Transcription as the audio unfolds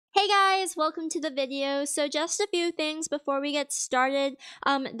Hey guys, welcome to the video. So just a few things before we get started.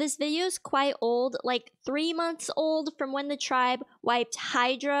 This video is quite old, like 3 months old from when the tribe wiped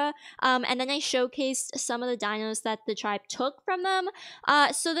Hydra. And then I showcased some of the dinos that the tribe took from them.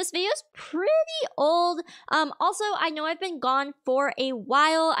 So this video is pretty old. Also, I know I've been gone for a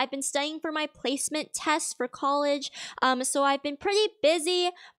while. I've been studying for my placement test for college. So I've been pretty busy,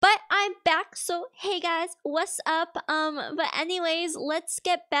 but I'm back. So hey guys, what's up? But anyways, let's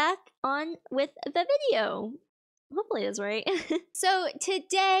get back on with the video. Hopefully that's right. So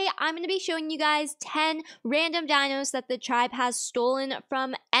today I'm going to be showing you guys 10 random dinos that the tribe has stolen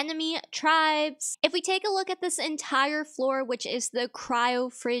from enemy tribes. If we take a look at this entire floor, which is the cryo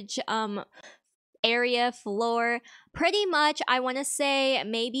fridge area floor, pretty much I want to say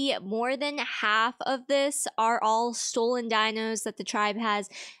maybe more than half of this are all stolen dinos that the tribe has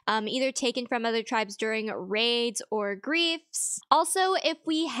either taken from other tribes during raids or griefs. Also, if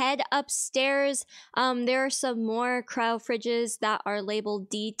we head upstairs, there are some more cryo fridges that are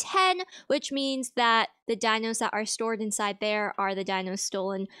labeled D10, which means that the dinos that are stored inside there are the dinos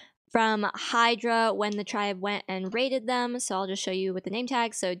stolen from Hydra when the tribe went and raided them. So I'll just show you with the name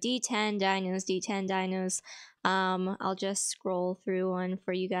tag. So D10 dinos, D10 dinos. I'll just scroll through one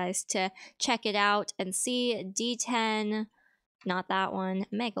for you guys to check it out and see. D10, not that one,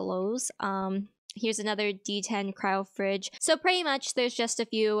 Megalos. Here's another D10 cryo fridge. So pretty much there's just a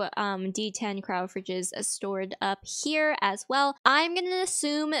few D10 cryo fridges stored up here as well. I'm gonna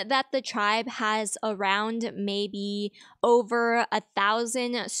assume that the tribe has around maybe over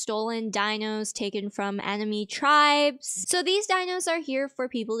 1,000 stolen dinos taken from enemy tribes. So these dinos are here for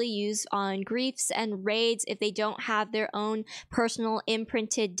people to use on griefs and raids if they don't have their own personal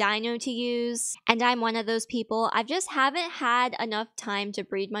imprinted dino to use. And I'm one of those people. I just haven't had enough time to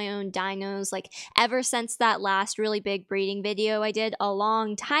breed my own dinos, like ever since that last really big breeding video I did a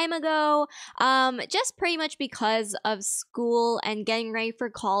long time ago. Just pretty much because of school and getting ready for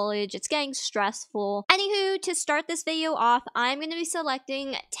college. It's getting stressful. Anywho, to start this video off, I'm going to be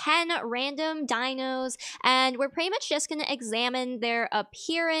selecting 10 random dinos, and we're pretty much just going to examine their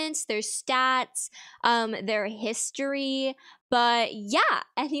appearance, their stats, their history. But yeah,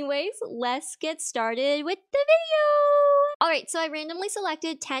 anyways, let's get started with the video. Alright, so I randomly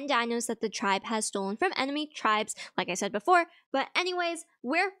selected 10 dinos that the tribe has stolen from enemy tribes, like I said before. But anyways,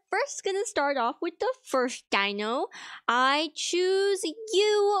 we're first gonna start off with the first dino. I choose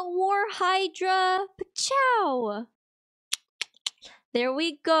you, War Hydra. Pachow! There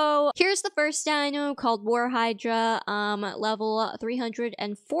we go. Here's the first dino called War Hydra, level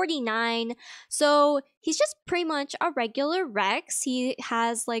 349. So he's just pretty much a regular Rex. He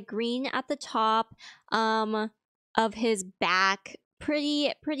has like green at the top of his back.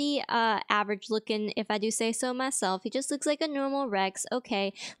 Pretty average looking, if I do say so myself. He just looks like a normal Rex.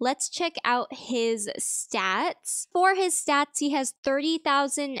 Okay, let's check out his stats. For his stats, he has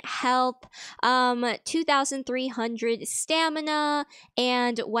 30,000 health, 2,300 stamina,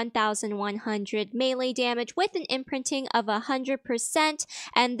 and 1,100 melee damage with an imprinting of 100%,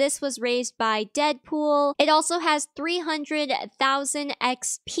 and this was raised by Deadpool. It also has 300,000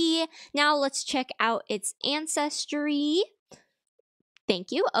 XP. Now let's check out its ancestry.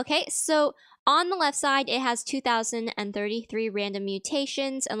 Thank you. Okay, so on the left side, it has 2,033 random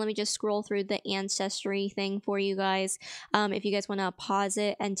mutations. And let me just scroll through the ancestry thing for you guys. If you guys want to pause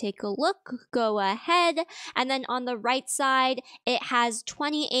it and take a look, go ahead. And then on the right side, it has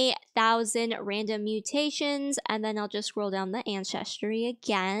 28,000 random mutations. And then I'll just scroll down the ancestry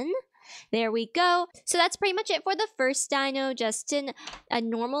again. There we go. So that's pretty much it for the first dino, just a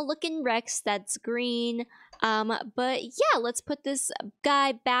normal looking Rex that's green. But yeah, let's put this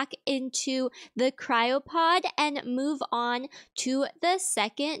guy back into the cryopod and move on to the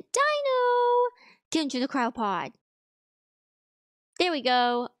second dino. Get into the cryopod. There we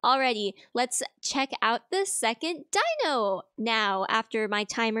go. Alrighty, let's check out the second dino now after my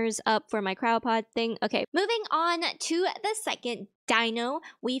timer's up for my cryopod thing. Okay, moving on to the second dino,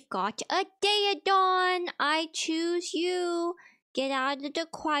 we've got a Daedon. I choose you. Get out of the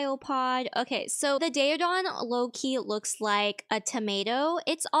cryopod. Okay, so the Daedon low-key looks like a tomato.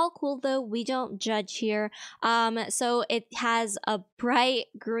 It's all cool though, we don't judge here. So it has a bright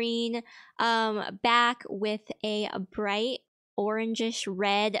green back with a bright orangish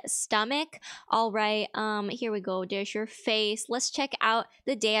red stomach. All right, here we go. There's your face. Let's check out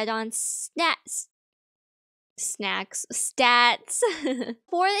the Daedon stats.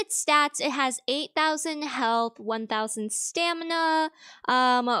 For its stats, it has 8,000 health, 1,000 stamina,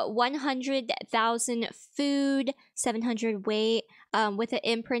 100,000 food, 700 weight, with an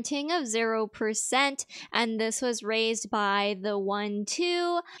imprinting of 0%, and this was raised by the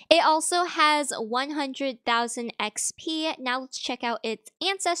 1-2. It also has 100,000 XP. Now let's check out its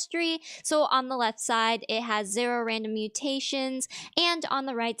ancestry. So on the left side, it has 0 random mutations, and on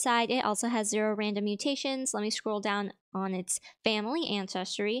the right side, it also has 0 random mutations. Let me scroll down on its family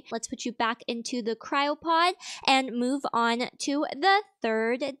ancestry. Let's put you back into the cryopod and move on to the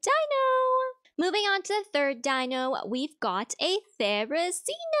third dino. Moving on to the third dino, we've got a Therizino.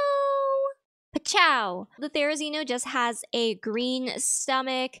 Pachow! The Therizino just has a green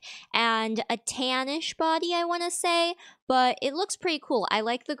stomach and a tannish body, I want to say, but it looks pretty cool. I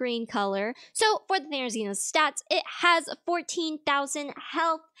like the green color. So for the Therizino's stats, it has 14,000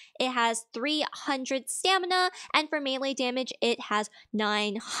 health, it has 300 stamina, and for melee damage, it has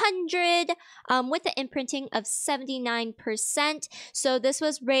 900, with the imprinting of 79%. So this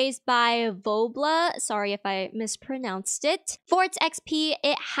was raised by Vobla. Sorry if I mispronounced it. For its XP,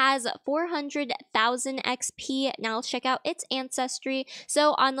 it has 400,000 XP. Now let's check out its ancestry.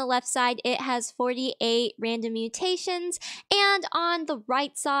 So on the left side, it has 48 random mutations, and on the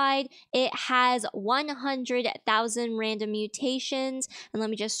right side, it has 100,000 random mutations. And let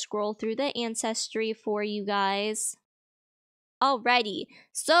me just scroll through the ancestry for you guys. Alrighty,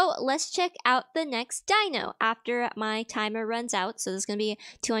 so let's check out the next dino after my timer runs out. So there's gonna be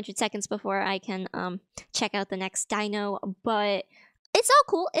 200 seconds before I can check out the next dino, but it's all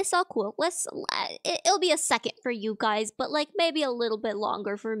cool. It's all cool. It'll be a second for you guys, but like maybe a little bit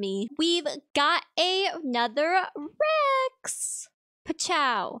longer for me. We've got another Rex.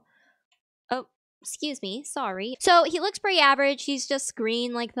 Pachow. Oh, excuse me, sorry. So he looks pretty average. He's just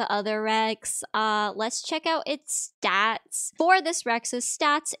green like the other Rex. Let's check out its stats. For this Rex's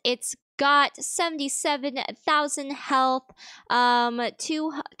stats, it's got 77,000 health,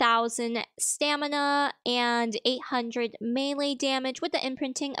 2,000 stamina, and 800 melee damage with the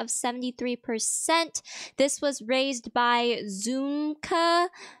imprinting of 73%. This was raised by Zoomka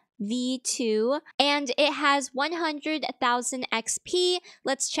V2, and it has 100,000 XP.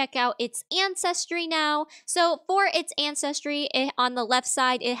 Let's check out its ancestry now. So for its ancestry, on the left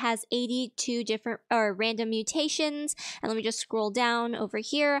side, it has 82 different random mutations. And let me just scroll down over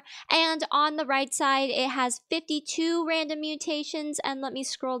here. And on the right side, it has 52 random mutations. And let me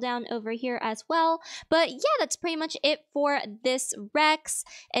scroll down over here as well. But yeah, that's pretty much it for this Rex.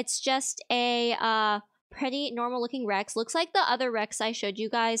 It's just a pretty normal looking Rex. Looks like the other Rex I showed you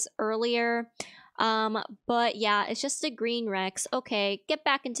guys earlier. But yeah, it's just a green Rex. Okay, get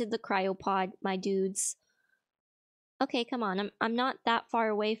back into the cryopod, my dudes. Okay, come on. I'm not that far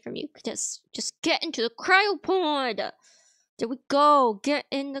away from you. Just get into the cryopod. There we go. Get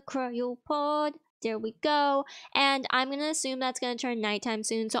in the cryopod. There we go. And I'm going to assume that's going to turn nighttime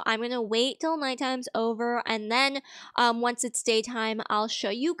soon. So I'm going to wait till nighttime's over. And then once it's daytime, I'll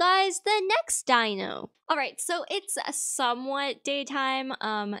show you guys the next dino. Alright, so it's somewhat daytime.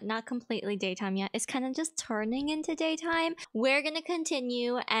 Not completely daytime yet. It's kind of just turning into daytime. We're going to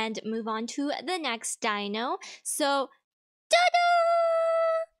continue and move on to the next dino. So, ta-da!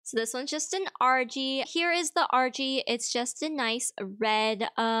 So this one's just an RG. Here is the RG. It's just a nice red,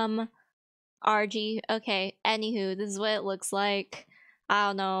 RG. Okay, anywho, this is what it looks like. I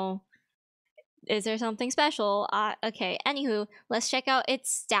don't know. Is there something special? Okay, anywho, let's check out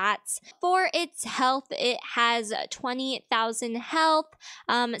its stats. For its health, it has 20,000 health,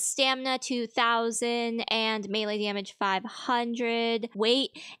 stamina 2,000, and melee damage 500,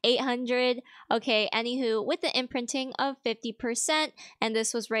 weight 800. Okay, anywho, with the imprinting of 50%, and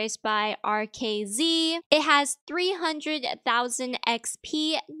this was raised by RKZ. It has 300,000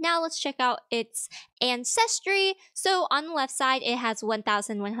 XP. Now let's check out its ancestry. So on the left side, it has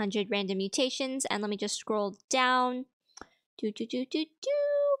 1,100 random mutations, and let me just scroll down.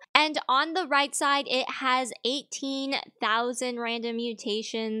 And on the right side, it has 18,000 random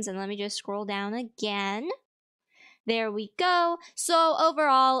mutations, and let me just scroll down again. There we go. So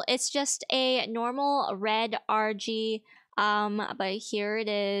overall, it's just a normal red RG, but here it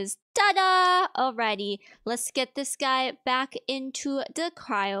is. Ta-da! Alrighty, let's get this guy back into the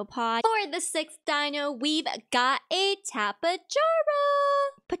cryopod. For the sixth dino, we've got a Tapajara.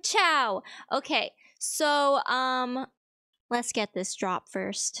 Pachow. Okay, so, let's get this drop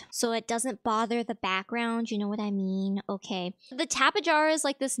first, so it doesn't bother the background, you know what I mean? Okay. The Tapajara is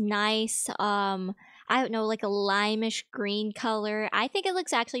like this nice, I don't know, like a limeish green color. I think it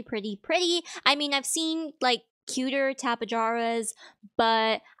looks actually pretty pretty. I mean, I've seen like cuter Tapajaras,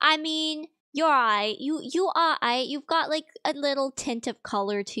 but I mean, you're alright. You are alright. You've got like a little tint of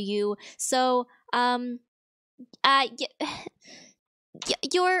color to you. So, yeah,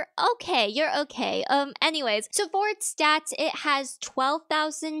 You're okay. You're okay. Anyways, so for its stats, it has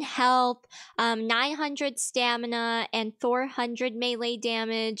 12,000 health, 900 stamina, and 400 melee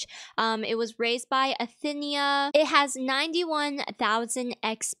damage. It was raised by Athenia. It has 91,000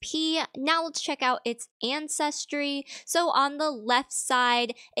 XP. Now let's check out its ancestry. So on the left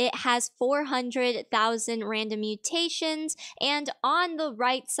side, it has 400,000 random mutations, and on the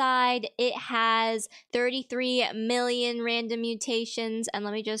right side, it has 33 million random mutations. And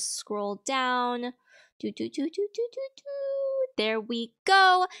let me just scroll down. There we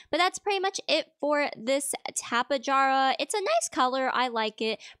go. But that's pretty much it for this Tapejara. It's a nice color. I like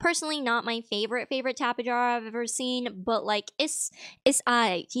it. Personally, not my favorite Tapejara I've ever seen, but like it's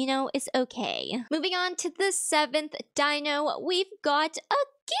you know, it's okay. Moving on to the 7th dino, we've got a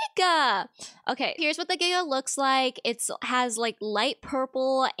Giga. Okay, here's what the Giga looks like. It has like light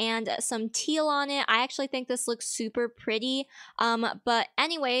purple and some teal on it. I actually think this looks super pretty. But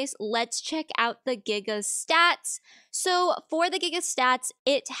anyways, let's check out the Giga's stats. So for the Giga stats,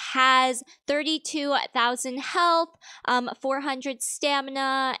 it has 32,000 health, 400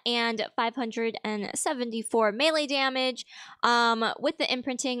 stamina, and 574 melee damage, with the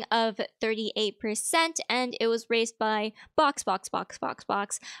imprinting of 38%, and it was raised by box.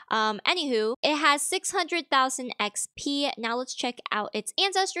 Anywho, it has 600,000 XP. Now let's check out its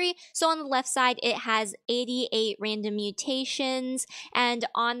ancestry. So on the left side, it has 88 random mutations, and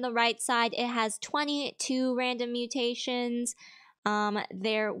on the right side, it has 22 random mutations.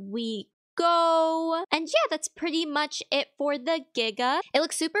 There we go. And yeah, that's pretty much it for the Giga. It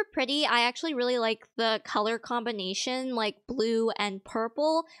looks super pretty. I actually really like the color combination, like blue and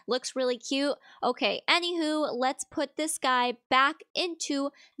purple. Looks really cute. Okay, anywho, let's put this guy back into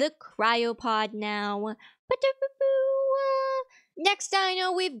the cryopod now. Next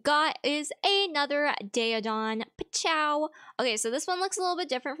dino we've got is another Daedon. Pachow. Okay, so this one looks a little bit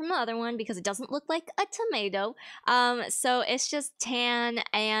different from the other one because it doesn't look like a tomato. So it's just tan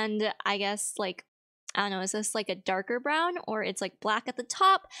and I guess like, I don't know, is this like a darker brown or it's like black at the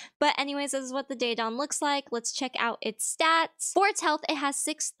top? But anyways, this is what the Daedon looks like. Let's check out its stats. For its health, it has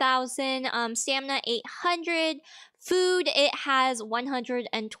 6,000, stamina 800, food, it has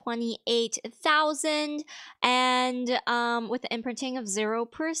 128,000, and with the imprinting of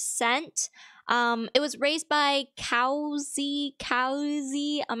 0%. It was raised by Cowsy,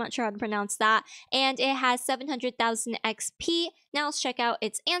 I'm not sure how to pronounce that, and it has 700,000 XP. Now let's check out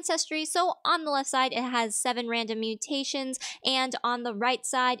its ancestry. So on the left side, it has 7 random mutations, and on the right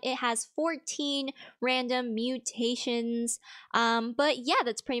side, it has 14 random mutations. But yeah,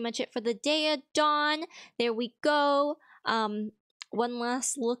 that's pretty much it for the Daedon. There we go. One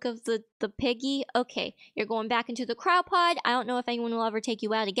last look of the piggy. Okay, you're going back into the cryopod. I don't know if anyone will ever take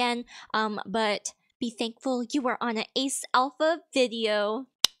you out again, but be thankful you were on an Ace Alpha video.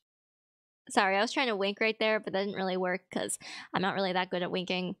 Sorry, I was trying to wink right there, but that didn't really work because I'm not really that good at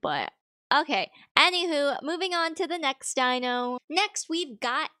winking, but okay. Anywho, moving on to the next dino. Next, we've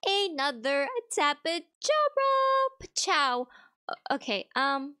got another Tapejara. Pachow. Okay,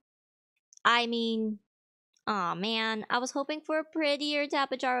 I mean, aw man, I was hoping for a prettier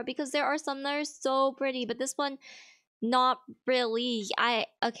Tapejara because there are some that are so pretty, but this one, not really.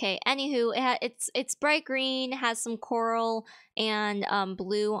 Okay, anywho, it's bright green, has some coral and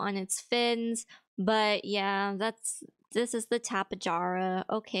blue on its fins, but yeah, this is the Tapejara.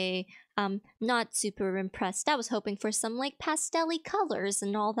 Okay, not super impressed. I was hoping for some like pastel-y colors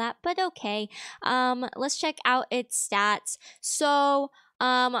and all that, but okay. Let's check out its stats. So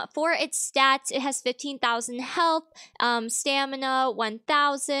for its stats, it has 15,000 health, stamina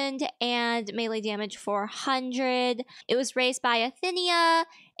 1,000, and melee damage 400. It was raised by Athenia,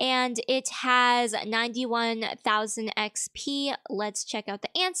 and it has 91,000 XP. Let's check out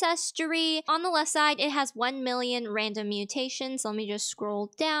the ancestry. On the left side, it has 1 million random mutations. Let me just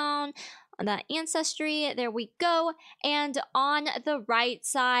scroll down. The ancestry, there we go. And on the right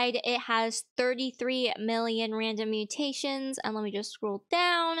side, it has 33 million random mutations. And let me just scroll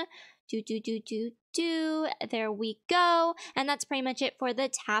down. There we go. And that's pretty much it for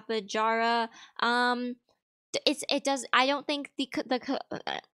the Tapejara. I don't think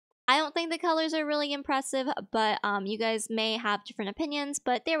I don't think the colors are really impressive, but you guys may have different opinions.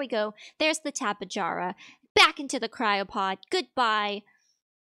 But there we go. There's the Tapejara. Back into the cryopod. Goodbye.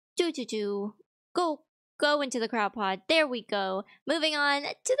 Go into the cryopod. There we go. Moving on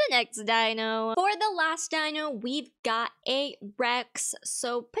to the next dino. For the last dino, we've got a Rex.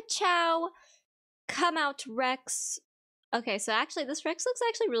 So Pachow, come out, Rex. Okay, so actually this Rex looks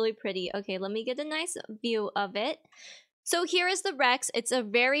actually really pretty. Okay, let me get a nice view of it. So here is the Rex. It's a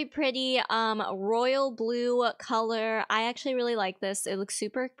very pretty royal blue color. I actually really like this. It looks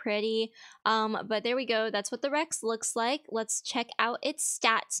super pretty. But there we go. That's what the Rex looks like. Let's check out its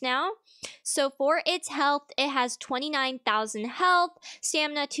stats now. So for its health, it has 29,000 health,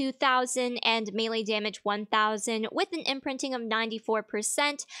 stamina 2,000, and melee damage 1,000 with an imprinting of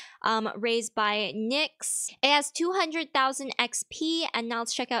 94%, raised by Nyx. It has 200,000 XP, and now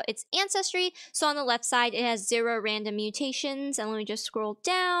let's check out its ancestry. So on the left side, it has 0 random mutations, and let me just scroll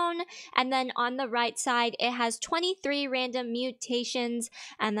down. And then on the right side, it has 23 random mutations,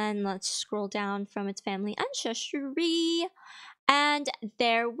 and then let's scroll down from its family ancestry. And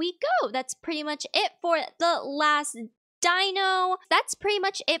there we go. That's pretty much it for the last dino. That's pretty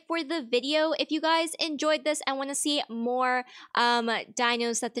much it for the video. If you guys enjoyed this and want to see more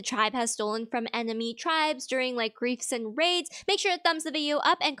dinos that the tribe has stolen from enemy tribes during like griefs and raids, make sure to thumbs the video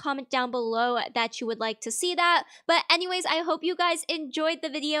up and comment down below that you would like to see that. But anyways, I hope you guys enjoyed the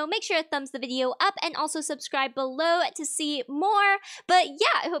video. Make sure to thumbs the video up and also subscribe below to see more. But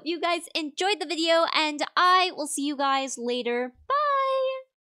yeah, I hope you guys enjoyed the video, and I will see you guys later. Bye!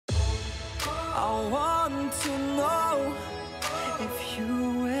 I want to know